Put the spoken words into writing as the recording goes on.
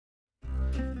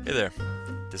Hey there,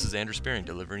 this is Andrew Spearing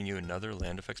delivering you another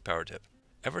Land Effects Power Tip.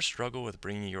 Ever struggle with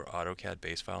bringing your AutoCAD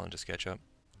base file into Sketchup?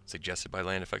 Suggested by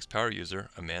Land Effects Power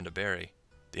user Amanda Barry,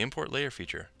 the Import Layer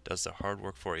feature does the hard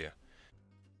work for you.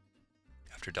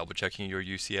 After double checking your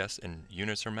UCS and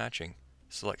units are matching,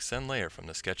 select Send Layer from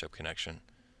the Sketchup connection.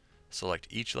 Select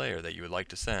each layer that you would like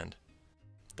to send.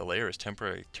 The layer is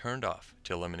temporarily turned off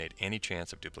to eliminate any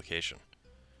chance of duplication.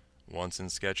 Once in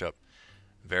Sketchup,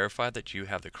 verify that you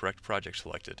have the correct project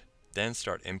selected, then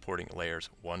start importing layers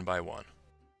one by one.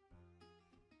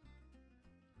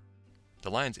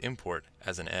 The lines import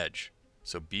as an edge,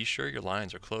 so be sure your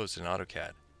lines are closed in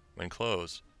AutoCAD. When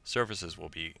closed, surfaces will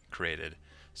be created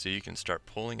so you can start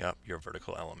pulling up your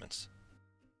vertical elements.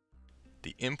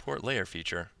 The Import Layer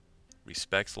feature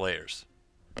respects layers,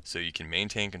 so you can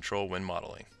maintain control when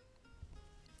modeling.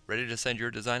 Ready to send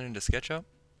your design into SketchUp?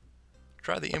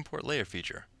 Try the Import Layer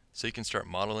feature so you can start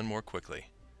modeling more quickly.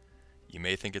 You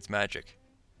may think it's magic,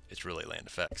 it's really Land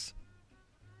Effects.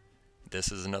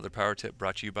 This is another power tip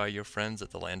brought to you by your friends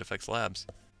at the Land Effects Labs.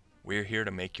 We're here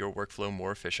to make your workflow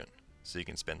more efficient so you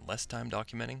can spend less time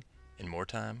documenting and more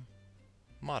time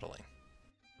modeling.